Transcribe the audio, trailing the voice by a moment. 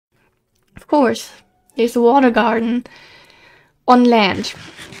course, there's a water garden on land,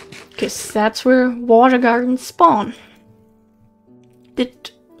 because that's where water gardens spawn.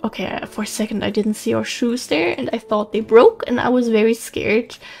 Okay, for a second I didn't see our shoes there, and I thought they broke, and I was very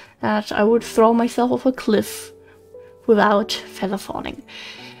scared that I would throw myself off a cliff without feather falling.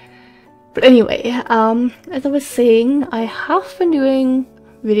 But anyway, as I was saying, I have been doing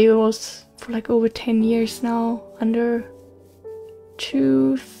videos for like over 10 years now,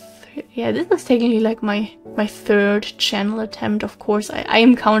 yeah, this is technically like my third channel attempt. Of course, I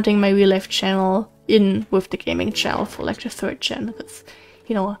am counting my real life channel in with the gaming channel for like the third channel, because,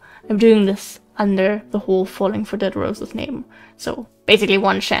 you know, I'm doing this under the whole Falling for Dead Roses name. So basically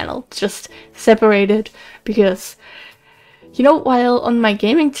one channel, just separated, because, you know, while on my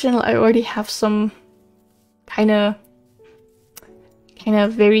gaming channel I already have some kind of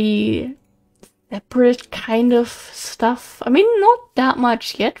very separate kind of stuff. I mean, not that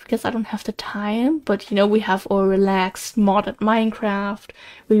much yet, because I don't have the time, but, you know, we have our relaxed modded Minecraft.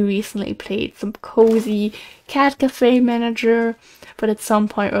 We recently played some cozy Cat Cafe Manager, but at some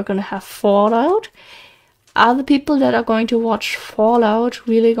point we're gonna have Fallout. Are the people that are going to watch Fallout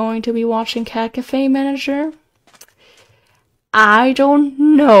really going to be watching Cat Cafe Manager? I don't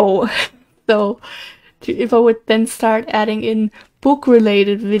know. So if I would then start adding in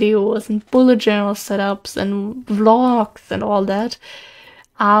book-related videos and bullet journal setups and vlogs and all that,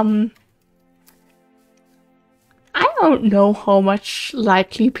 I don't know how much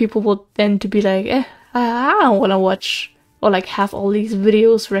likely people would then to be like, I don't want to watch or like have all these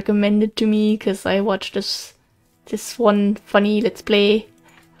videos recommended to me because I watched this one funny let's play.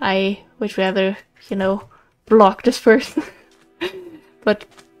 I would rather, you know, block this person. But,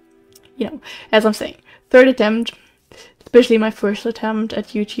 you know, as I'm saying, third attempt, especially my first attempt at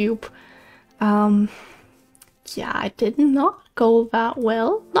YouTube. Yeah, it did not go that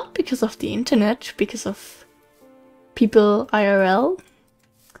well. Not because of the internet, because of people IRL.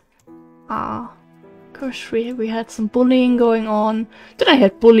 Of course, we had some bullying going on. Then I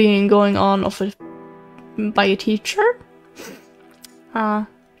had bullying going on by a teacher.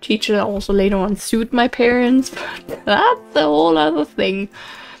 Teacher also later on sued my parents, but that's a whole other thing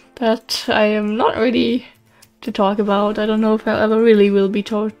that I am not ready to talk about. I don't know if I ever really will be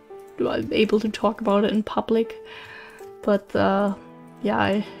able to talk about it in public. But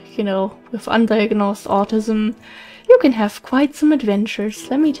yeah, you know, with undiagnosed autism, you can have quite some adventures,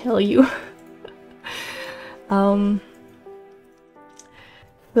 let me tell you.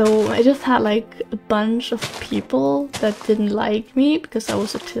 So I just had like a bunch of people that didn't like me because I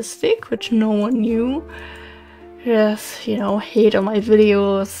was autistic, which no one knew. Just, you know, hate on my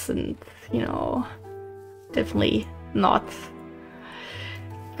videos and, you know, definitely not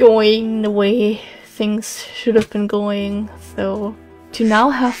going the way things should have been going. So to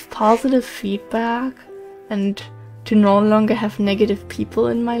now have positive feedback and to no longer have negative people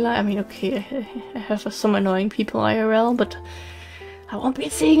in my life. I mean, okay, I have some annoying people IRL, but I won't be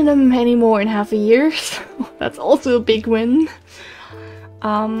seeing them anymore in half a year, so that's also a big win.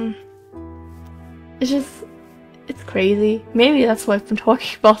 It's crazy. Maybe that's why I've been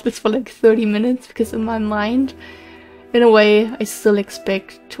talking about this for like 30 minutes, because in my mind, in a way, I still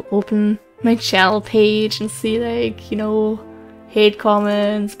expect to open my channel page and see like, you know, hate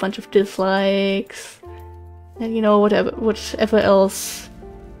comments, bunch of dislikes, and you know, whatever else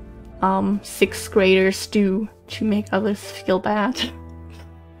 6th graders do to make others feel bad.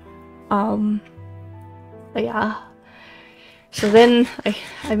 But yeah. So then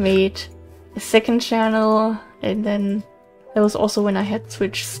I made a second channel, and then that was also when I had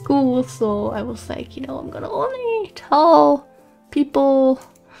switched schools, so I was like, you know, I'm gonna only tell people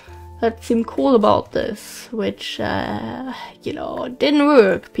that seem cool about this, which, you know, didn't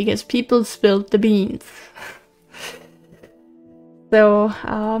work because people spilled the beans. So,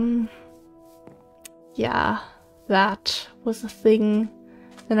 yeah, that was a thing.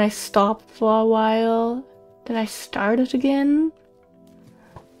 Then I stopped for a while, then I started again.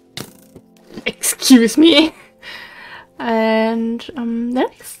 Excuse me. And then I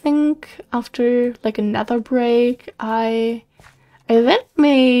think after like another break, I then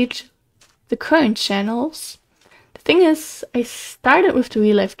made the current channels. The thing is, I started with the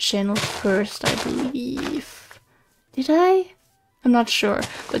real life channel first, I believe. Did I? I'm not sure,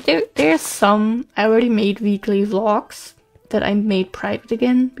 but there's some. I already made weekly vlogs that I made private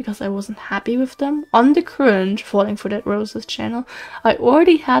again because I wasn't happy with them. On the current Falling for Dead Roses channel, I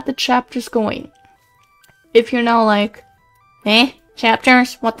already had the chapters going. If you're now like,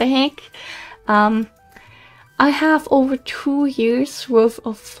 chapters, what the heck? I have over 2 years worth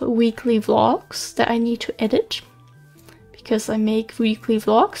of weekly vlogs that I need to edit because I make weekly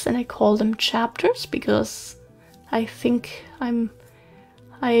vlogs and I call them chapters because I think I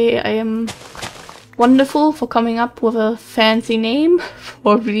am wonderful for coming up with a fancy name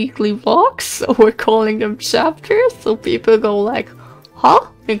for weekly vlogs, so we're calling them chapters, so people go like, huh?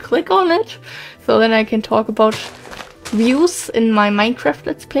 And click on it, so then I can talk about views in my Minecraft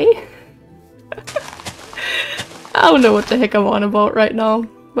Let's Play. I don't know what the heck I'm on about right now,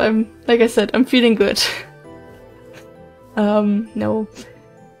 but like I said, I'm feeling good. No.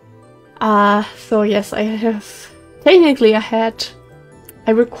 So yes, I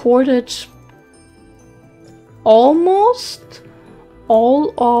recorded almost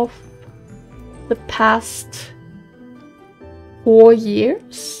all of the past 4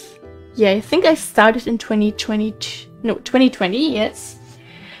 years. Yeah, I think I started in 2020, yes.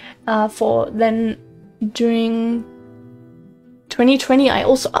 During 2020 I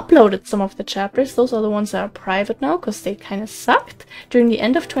also uploaded some of the chapters. Those are the ones that are private now because they kind of sucked. During the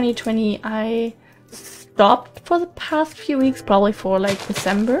end of 2020 I stopped for the past few weeks, probably for like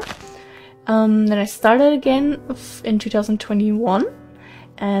December. Then I started again in 2021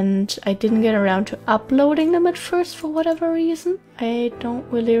 and I didn't get around to uploading them at first for whatever reason. I don't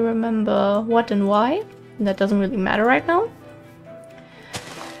really remember what and why, and that doesn't really matter right now.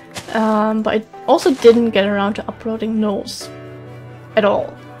 But I also didn't get around to uploading those at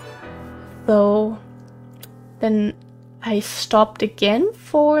all. So then I stopped again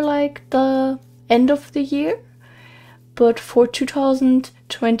for like the end of the year. But for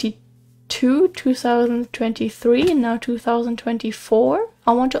 2022, 2023, and now 2024,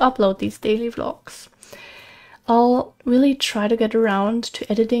 I want to upload these daily vlogs. I'll really try to get around to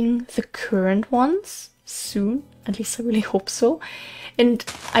editing the current ones soon. At least I really hope so. And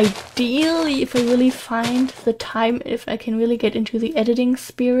ideally, if I really find the time, if I can really get into the editing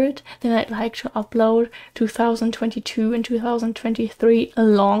spirit, then I'd like to upload 2022 and 2023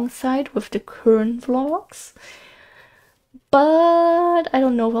 alongside with the current vlogs. But I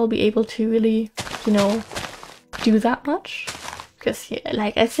don't know if I'll be able to really, you know, do that much. Because, yeah,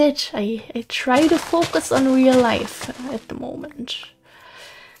 like I said, I try to focus on real life at the moment.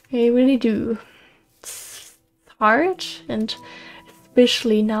 I really do. It's hard, and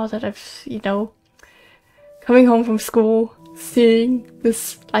especially now that I've, you know, coming home from school, seeing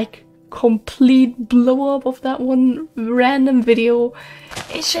this, like, complete blow up of that one random video,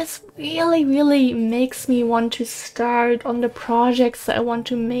 it just really makes me want to start on the projects that I want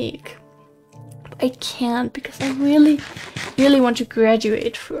to make. But I can't because I really want to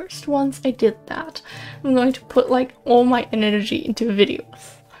graduate first. Once I did that, I'm going to put like all my energy into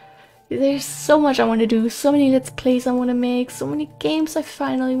videos. There's so much I want to do, so many Let's Plays I want to make, so many games I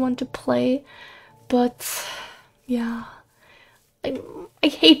finally want to play, but yeah, I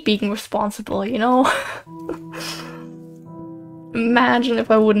hate being responsible, you know? Imagine if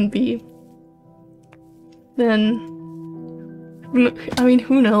I wouldn't be. Then, I mean,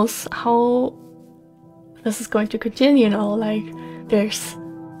 who knows how this is going to continue now. Like, there's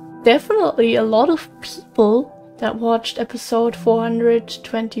definitely a lot of people that watched episode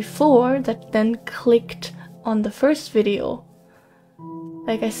 424 that then clicked on the first video.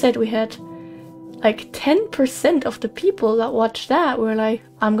 Like I said, we had like 10% of the people that watched that were like,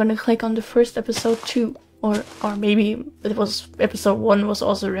 I'm gonna click on the first episode too. Or maybe it was episode 1 was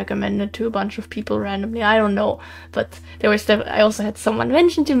also recommended to a bunch of people randomly. I don't know, but there was I also had someone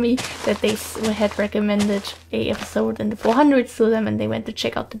mention to me that they had recommended a episode in the 400s to them, and they went to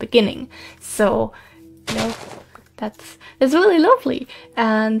check out the beginning. So, you know, that's really lovely.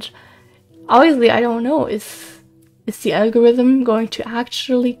 And obviously, I don't know, is the algorithm going to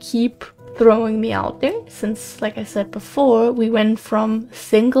actually keep throwing me out there? Since, like I said before, we went from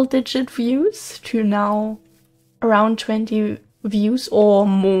single-digit views to now around 20 views or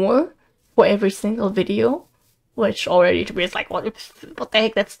more for every single video, which already to me is like, what the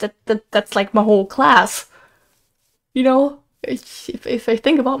heck? That's like my whole class. You know, if I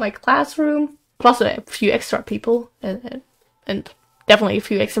think about my classroom, plus a few extra people, and definitely a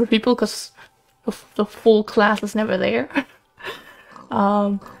few extra people because the full class is never there.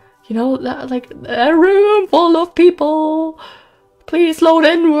 You know, like a room full of people. Please load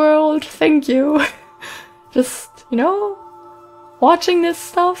in world. Thank you. Just, you know, watching this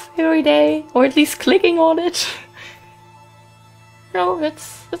stuff every day, or at least clicking on it. You know,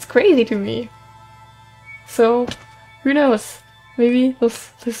 it's crazy to me. So, who knows? Maybe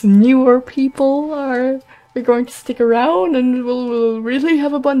those newer people are going to stick around, and we'll really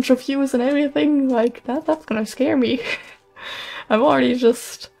have a bunch of views and everything. Like that's gonna scare me. I'm already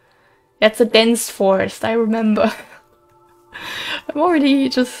just. That's a dense forest, I remember. I'm already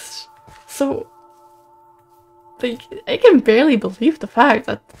just so Like, I can barely believe the fact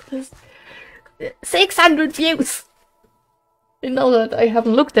that there's 600 views. You know that I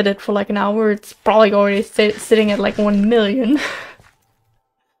haven't looked at it for like an hour. It's probably already sitting at like 1 million.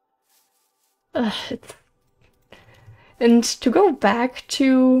 And to go back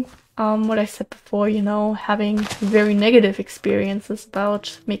to what I said before, you know, having very negative experiences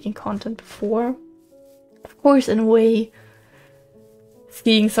about making content before. Of course, in a way,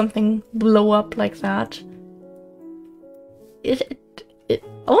 seeing something blow up like that, it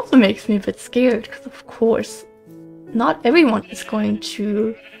also makes me a bit scared, because of course, not everyone is going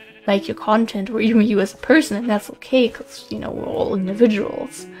to like your content, or even you as a person, and that's okay, because, you know, we're all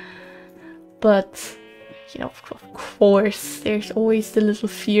individuals. But, you know, of course, there's always the little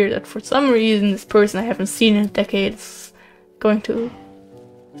fear that for some reason this person I haven't seen in decades is going to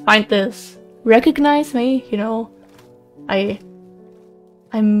find this, recognize me, you know.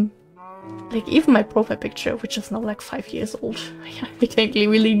 I'm like, even my profile picture, which is now like 5 years old, I think I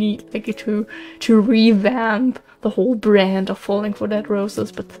really need like to revamp the whole brand of Falling for Dead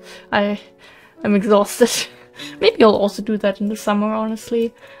Roses, but I'm exhausted. Maybe I'll also do that in the summer,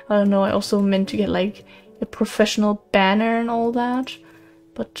 honestly. I don't know, I also meant to get like a professional banner and all that,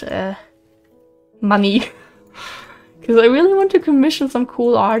 but money. Because I really want to commission some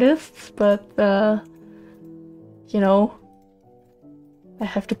cool artists, but you know, I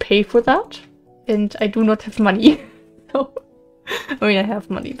have to pay for that, and I do not have money. So, I mean, I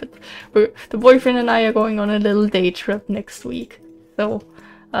have money, but the boyfriend and I are going on a little day trip next week. So,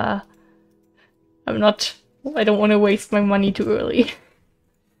 I don't want to waste my money too early.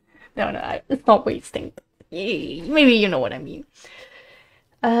 No, it's not wasting. Maybe you know what I mean.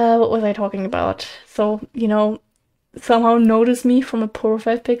 What was I talking about? So, you know, somehow notice me from a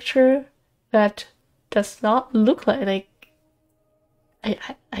profile picture that does not look like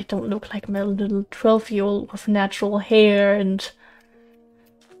I don't look like my little 12-year-old with natural hair, and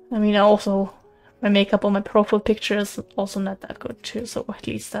I mean, also my makeup on my profile picture is also not that good too, so at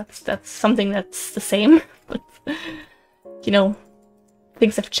least that's something that's the same. But you know,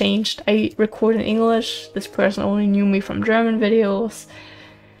 things have changed. I record in English. This person only knew me from German videos.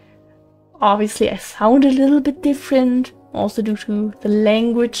 Obviously I sound a little bit different, also due to the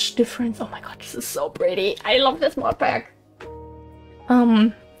language difference. Oh my god, this is so pretty. I love this mod pack.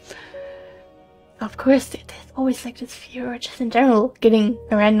 Of course, there's always like this fear, just in general, getting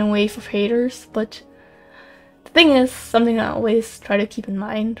a random wave of haters, but the thing is, something I always try to keep in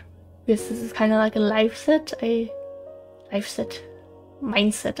mind, because this is kind of like a mindset,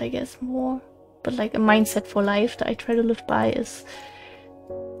 I guess, more, but like a mindset for life that I try to live by is,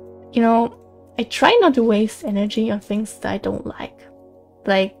 you know, I try not to waste energy on things that I don't like.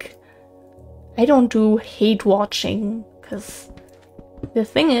 Like, I don't do hate watching, because the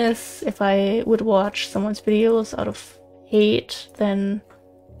thing is, if I would watch someone's videos out of hate, then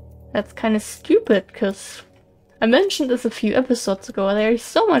that's kind of stupid, because I mentioned this a few episodes ago. There is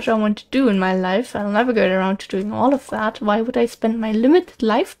so much I want to do in my life. I'll never get around to doing all of that. Why would I spend my limited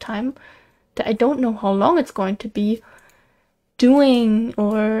lifetime, that I don't know how long it's going to be, doing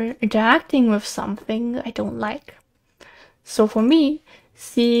or interacting with something I don't like? So for me,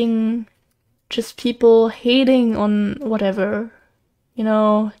 seeing just people hating on whatever, you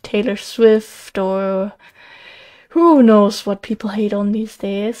know, Taylor Swift, or who knows what people hate on these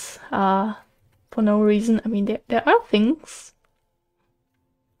days, for no reason. I mean, there are things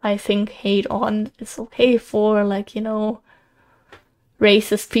I think hate on is okay for, like, you know,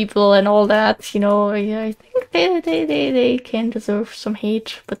 racist people and all that, you know. I think they can deserve some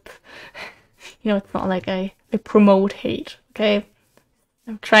hate, but you know, it's not like I promote hate, okay?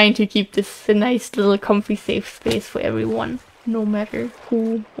 I'm trying to keep this a nice little comfy safe space for everyone, no matter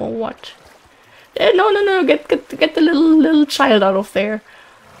who or what. No, get the little child out of there.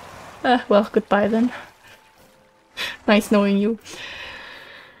 Well, goodbye then. Nice knowing you.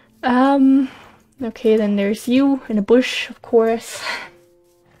 Okay, then there's you in a bush, of course.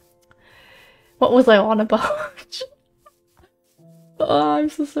 What was I on about? Oh, I'm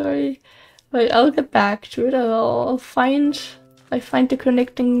so sorry. But I'll get back to it. I'll find the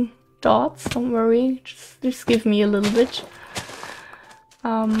connecting dots. Don't worry. Just give me a little bit.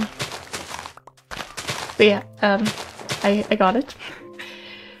 But yeah, I got it.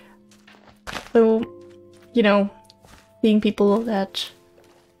 So, you know, seeing people that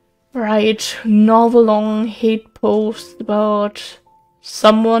write novel-long hate posts about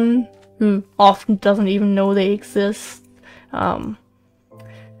someone who often doesn't even know they exist, I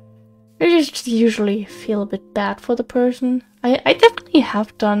just usually feel a bit bad for the person. I definitely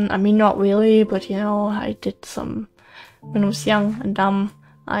have done, I mean, not really, but you know, I did some, when I was young and dumb,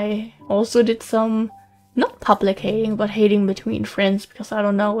 I also did some not public hating, but hating between friends, because I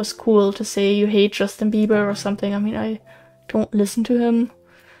don't know, it's cool to say you hate Justin Bieber or something. I mean, I don't listen to him.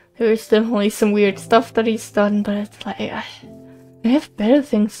 There's definitely some weird stuff that he's done, but it's like, I have better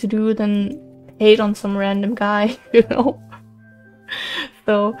things to do than hate on some random guy, you know?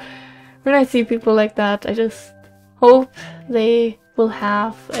 So, when I see people like that, I just hope they will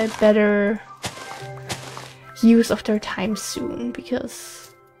have a better use of their time soon,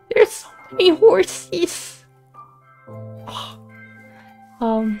 because there's so many horses.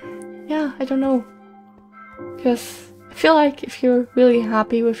 Yeah, I don't know. Because I feel like if you're really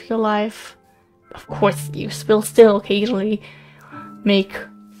happy with your life, of course you will still occasionally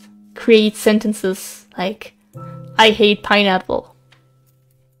create sentences like, I hate pineapple.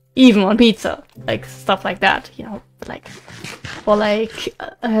 Even on pizza. Like, stuff like that, you know? Like, or like,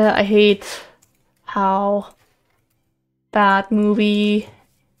 I hate how that movie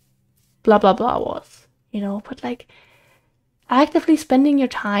blah blah blah was, you know? But like, actively spending your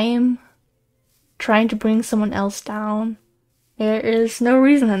time trying to bring someone else down, there is no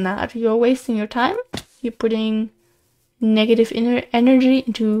reason in that. You're wasting your time, you're putting negative energy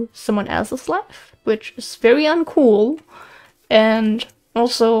into someone else's life, which is very uncool, and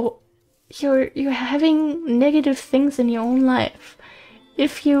also you're having negative things in your own life.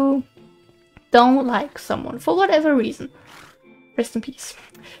 If you don't like someone for whatever reason, rest in peace.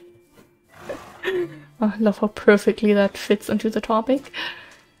 I love how perfectly that fits into the topic.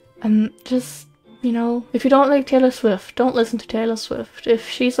 Just, you know, if you don't like Taylor Swift, don't listen to Taylor Swift. If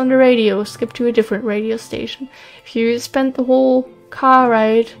she's on the radio, skip to a different radio station. If you spent the whole car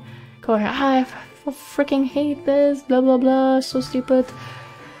ride going, I freaking hate this, blah blah blah, so stupid.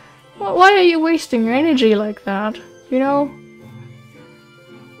 Why are you wasting your energy like that? You know?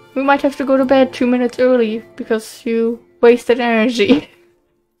 We might have to go to bed 2 minutes early because you wasted energy.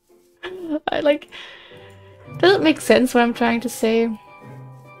 Does it make sense what I'm trying to say?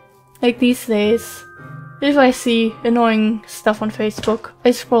 Like, these days, if I see annoying stuff on Facebook,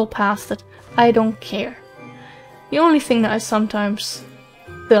 I scroll past it. I don't care. The only thing that I sometimes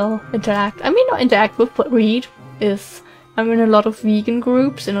still interact, I mean not interact with, but read, is I'm in a lot of vegan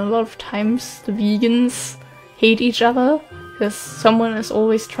groups, and a lot of times the vegans hate each other because someone is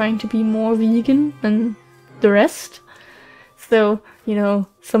always trying to be more vegan than the rest. So, you know,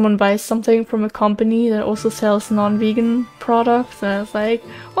 someone buys something from a company that also sells non-vegan products, and it's like,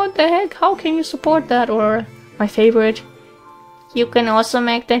 what the heck, how can you support that? Or, my favorite, you can also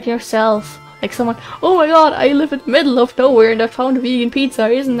make that yourself. Like someone, oh my god, I live in the middle of nowhere and I found a vegan pizza,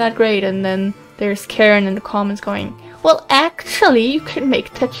 isn't that great? And then there's Karen in the comments going, well, actually, you can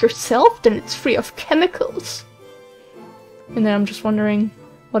make that yourself, then it's free of chemicals. And then I'm just wondering,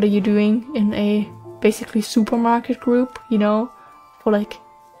 what are you doing in a basically supermarket group, you know, for like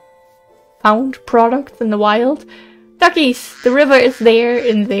found products in the wild? Duckies, the river is there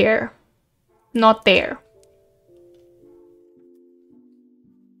in there, not there.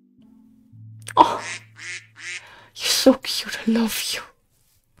 Oh, you're so cute, I love you.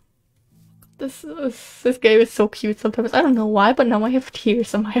 This game is so cute sometimes. I don't know why, but now I have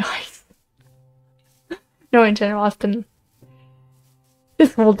tears in my eyes. No, in general, I've been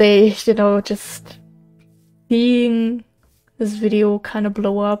this whole day, you know, just seeing this video kind of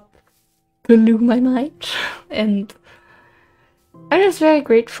blow up blew my mind, and I'm just very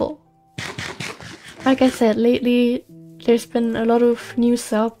grateful. Like I said, lately there's been a lot of new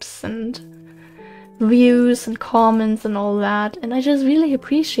subs and views and comments and all that, and I just really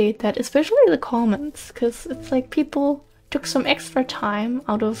appreciate that, especially the comments, because it's like people took some extra time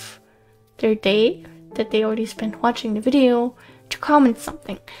out of their day that they already spent watching the video to comment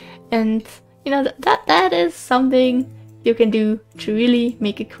something. And you know, that is something you can do to really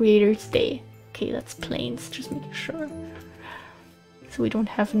make a creator's day. Okay, that's planes, just making sure so we don't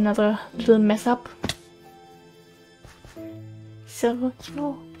have another little mess up. So, you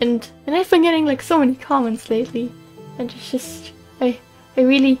know, and I've been getting like so many comments lately, and it's just, I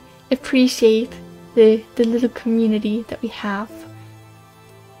really appreciate the little community that we have.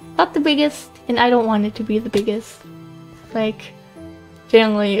 Not the biggest, and I don't want it to be the biggest. Like,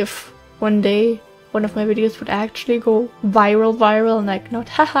 generally if one day one of my videos would actually go viral, and like, not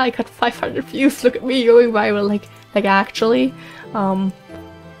haha, I got 500 views, look at me going viral, like actually,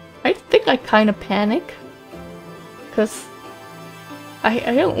 I think I kind of panic, because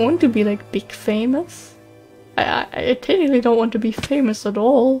I don't want to be like big famous. I technically don't want to be famous at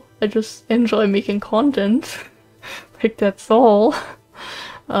all. I just enjoy making content. Like, that's all.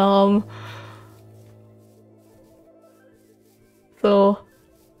 So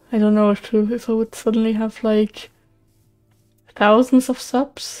I don't know if I would suddenly have like thousands of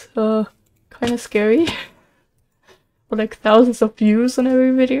subs. Kind kind of scary. Or like thousands of views on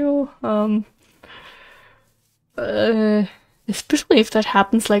every video. Especially if that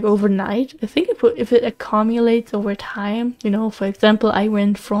happens like overnight. I think if it accumulates over time, you know, for example, I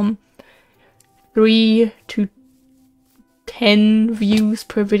went from 3 to 10 views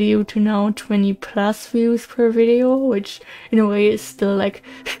per video to now 20 plus views per video, which in a way is still like,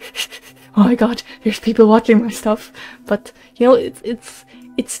 oh my god, there's people watching my stuff. But you know, it's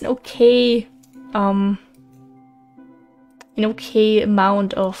an okay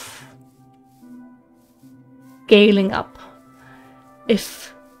amount of scaling up.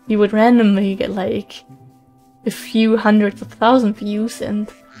 If you would randomly get like a few hundreds of thousand views and,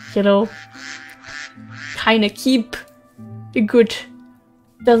 you know, kind of keep a good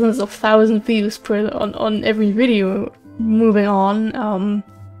dozens of thousand views per on every video moving on,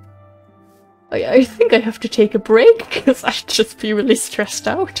 I think I have to take a break because I'd just be really stressed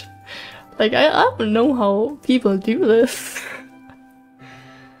out. Like, I don't know how people do this.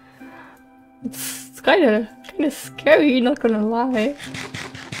 It's kind of scary, not gonna lie.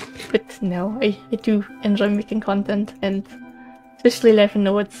 But no, I do enjoy making content, and especially letting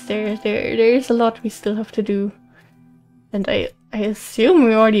know what's there. There's a lot we still have to do. And I assume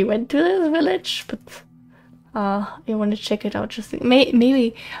we already went to this village, but I want to check it out. Just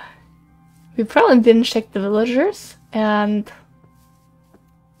maybe we probably didn't check the villagers, and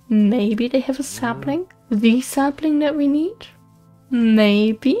maybe they have a sapling. The sapling that we need.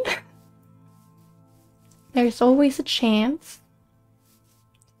 Maybe. There's always a chance.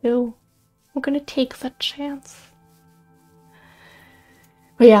 So we're gonna take that chance.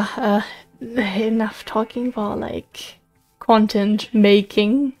 But yeah, enough talking about like content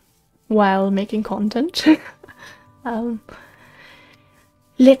making while making content.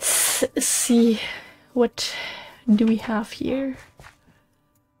 Let's see, what do we have here?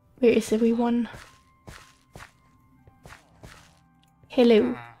 Where is everyone?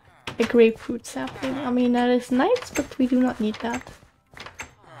 Hello. A grapefruit sapling. I mean, that is nice, but we do not need that.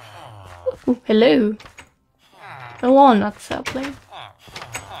 Ooh, hello. A walnut sapling.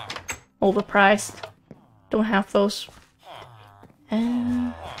 Overpriced. Don't have those.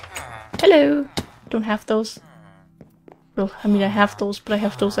 Hello. Don't have those. Well, I mean, I have those, but I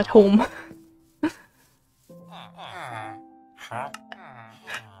have those at home.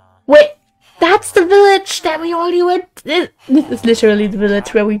 Wait, that's the village that we already went. This is literally the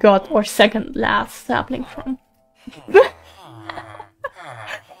village where we got our second last sapling from.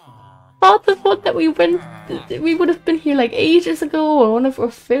 Thought the one that we went, we would have been here like ages ago, or one of our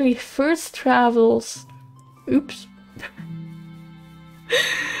very first travels. Oops.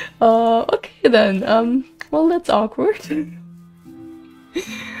 Okay then. Well, that's awkward.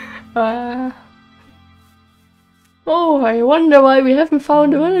 Oh, I wonder why we haven't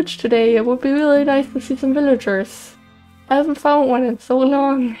found a village today. It would be really nice to see some villagers. I haven't found one in so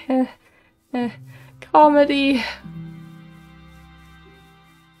long. Comedy.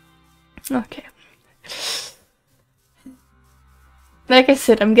 Okay. Like I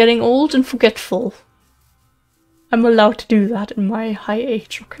said, I'm getting old and forgetful. I'm allowed to do that in my high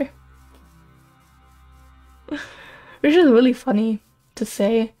age, okay? Which is really funny to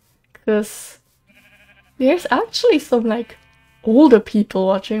say, because there's actually some, like, older people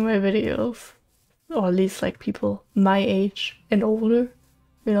watching my videos. Or at least, like, people my age and older,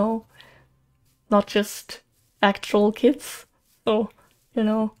 you know? Not just actual kids. So, you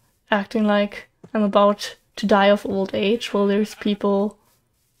know, acting like I'm about to die of old age. Well, there's people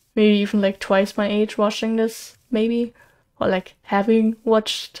maybe even, like, twice my age watching this, maybe. Or, like, having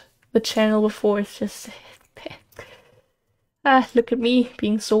watched the channel before. It's just... look at me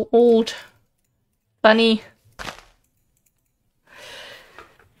being so old. Funny.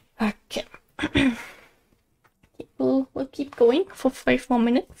 Okay. We'll keep going for 5 more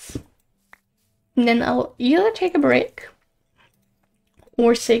minutes. And then I'll either take a break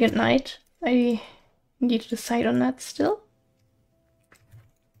or say goodnight. I need to decide on that still.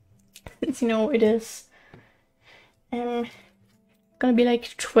 Since, you know, it is gonna be like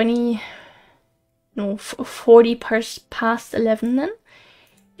 40 past 11 then.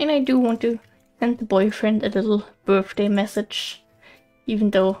 And I do want to send the boyfriend a little birthday message,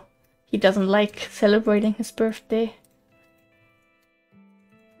 even though he doesn't like celebrating his birthday.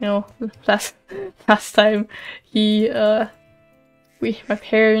 You know, last time he, my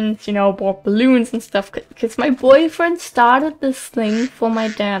parents, you know, bought balloons and stuff, because my boyfriend started this thing for my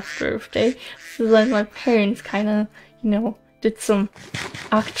dad's birthday, so then my parents kind of, you know, did some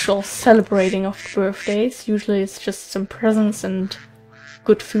actual celebrating of birthdays. Usually it's just some presents and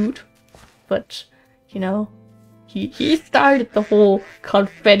good food, but, you know, he started the whole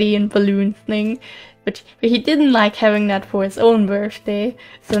confetti and balloons thing, but he didn't like having that for his own birthday,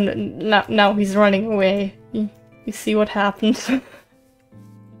 so now he's running away. You see what happens.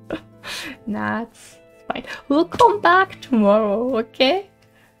 Nah, it's fine. We'll come back tomorrow, okay?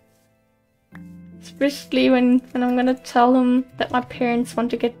 Especially when I'm gonna tell him that my parents want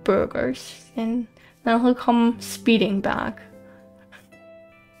to get burgers, and then he'll come speeding back.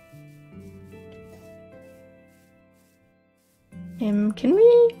 Can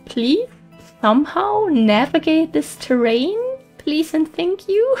we please somehow navigate this terrain? Please and thank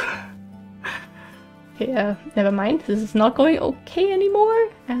you. Okay, never mind. This is not going okay anymore.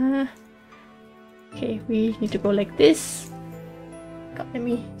 Okay, we need to go like this. God, let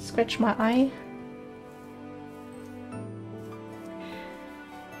me scratch my eye.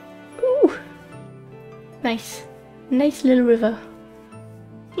 Ooh! Nice. Nice little river.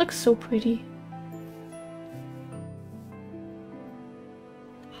 Looks so pretty.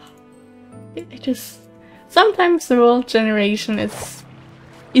 It just... Sometimes the world generation is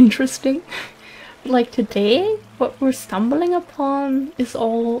interesting. Like today, what we're stumbling upon is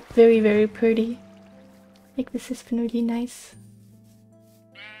all very, very pretty. Like this has been really nice.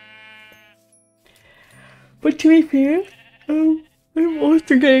 But to be fair, I'm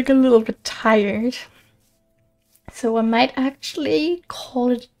also getting a little bit tired. So I might actually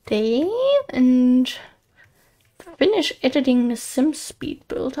call it a day and finish editing the Sim Speed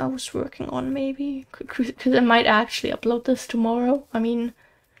build I was working on, maybe. Because I might actually upload this tomorrow. I mean,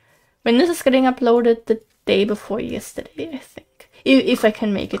 when this is getting uploaded, the day before yesterday, I think. If I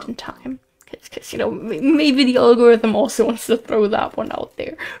can make it in time. Because, you know, maybe the algorithm also wants to throw that one out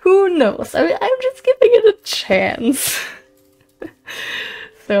there. Who knows? I mean, I'm just giving it a chance.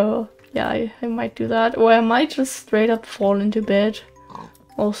 So, yeah, I might do that. Or I might just straight up fall into bed.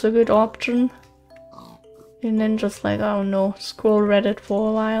 Also a good option. And then just like, I don't know, scroll Reddit for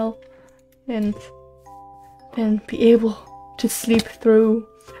a while. And then be able to sleep through.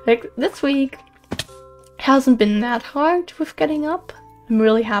 Like, this week hasn't been that hard with getting up. I'm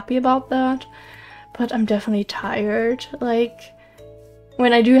really happy about that. But I'm definitely tired. Like,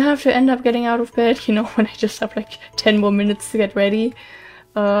 when I do have to end up getting out of bed, you know, when I just have like 10 more minutes to get ready,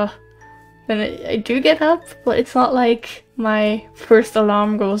 then I do get up, but it's not like my first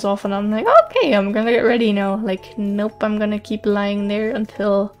alarm goes off and I'm like, okay, I'm gonna get ready now. Like, nope, I'm gonna keep lying there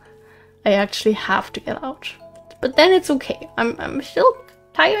until I actually have to get out. But then it's okay. I'm still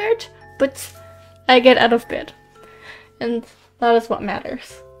tired, but I get out of bed. And that is what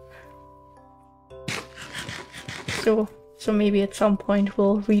matters. So maybe at some point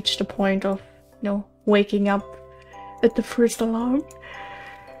we'll reach the point of, you know, waking up at the first alarm.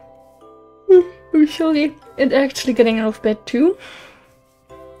 Usually, and actually getting out of bed too.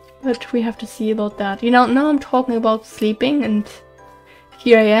 But we have to see about that. You know, now I'm talking about sleeping, and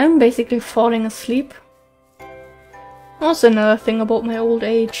here I am, basically falling asleep. Also another thing about my old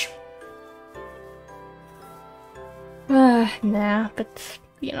age. Nah, but,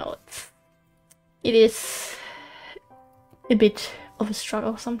 you know, it is a bit of a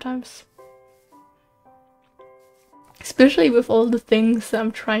struggle sometimes. Especially with all the things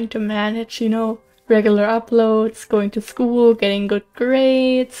I'm trying to manage, you know, regular uploads, going to school, getting good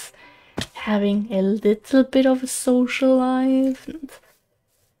grades, having a little bit of a social life,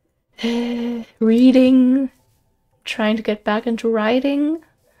 and reading, trying to get back into writing.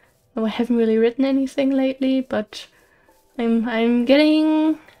 Though I haven't really written anything lately, but I'm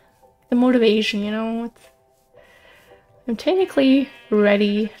getting the motivation, you know. I'm technically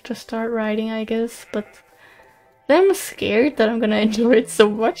ready to start writing, I guess, but I'm scared that I'm gonna enjoy it so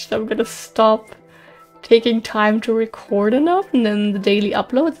much that I'm gonna stop taking time to record enough, and then the daily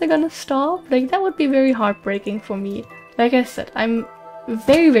uploads are gonna stop. Like, that would be very heartbreaking for me. Like I said, I'm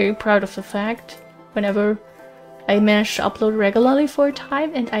very, very proud of the fact whenever I manage to upload regularly for a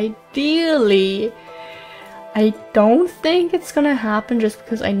time, and ideally, I don't think it's gonna happen just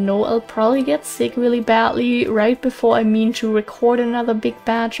because I know I'll probably get sick really badly right before I mean to record another big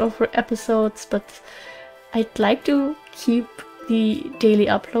batch of episodes, but I'd like to keep the daily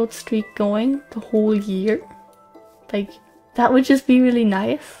upload streak going the whole year. Like, that would just be really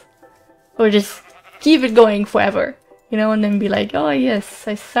nice. Or just keep it going forever, you know, and then be like, oh yes,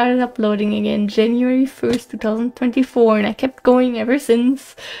 I started uploading again January 1st, 2024, and I kept going ever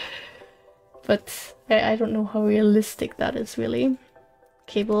since. But I don't know how realistic that is, really.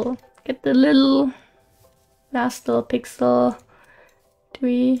 Okay, we'll get the last little pixel. Do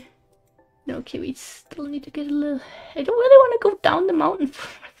we... No, okay, we still need to get a little... I don't really want to go down the mountain for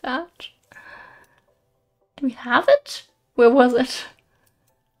that. Do we have it? Where was it?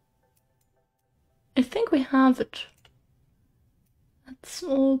 I think we have it. That's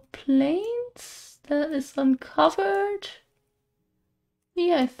all planes. That is uncovered.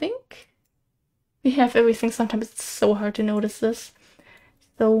 Yeah, I think we have everything. Sometimes it's so hard to notice this.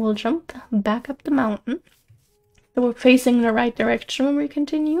 So we'll jump back up the mountain. So we're facing the right direction when we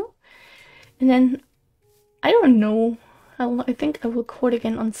continue. And then, I don't know. I think I will record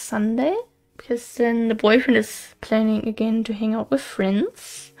again on Sunday. Because then the boyfriend is planning again to hang out with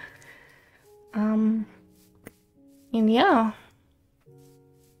friends. And yeah.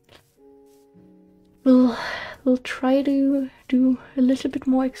 We'll try to do a little bit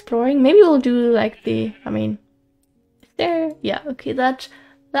more exploring. Maybe we'll do like the, I mean, is there, yeah, okay, that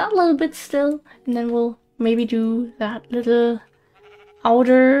little bit still, and then we'll maybe do that little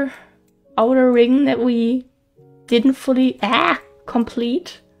outer ring that we didn't fully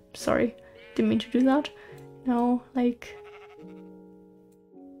complete. Sorry, didn't mean to do that. No, like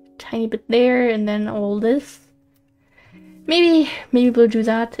tiny bit there, and then all this. Maybe we'll do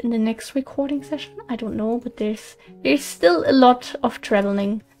that in the next recording session. I don't know, but there's still a lot of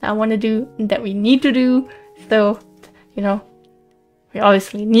traveling that I want to do and that we need to do. So, you know, we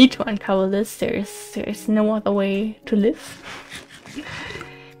obviously need to uncover this. There's no other way to live.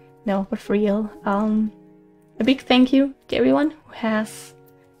 No, but for real. A big thank you to everyone who has,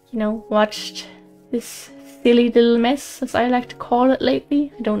 you know, watched this silly little mess, as I like to call it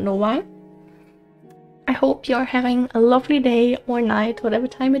lately. I don't know why. I hope you're having a lovely day or night, whatever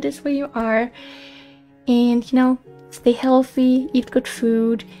time it is where you are. And, you know, stay healthy, eat good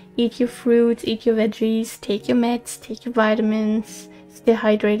food, eat your fruits, eat your veggies, take your meds, take your vitamins, stay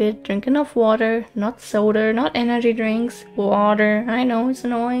hydrated, drink enough water, not soda, not energy drinks, water. I know it's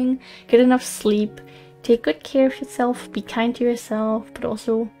annoying. Get enough sleep, take good care of yourself, be kind to yourself, but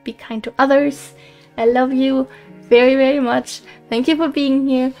also be kind to others. I love you very, very much. Thank you for being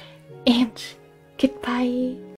here, and goodbye.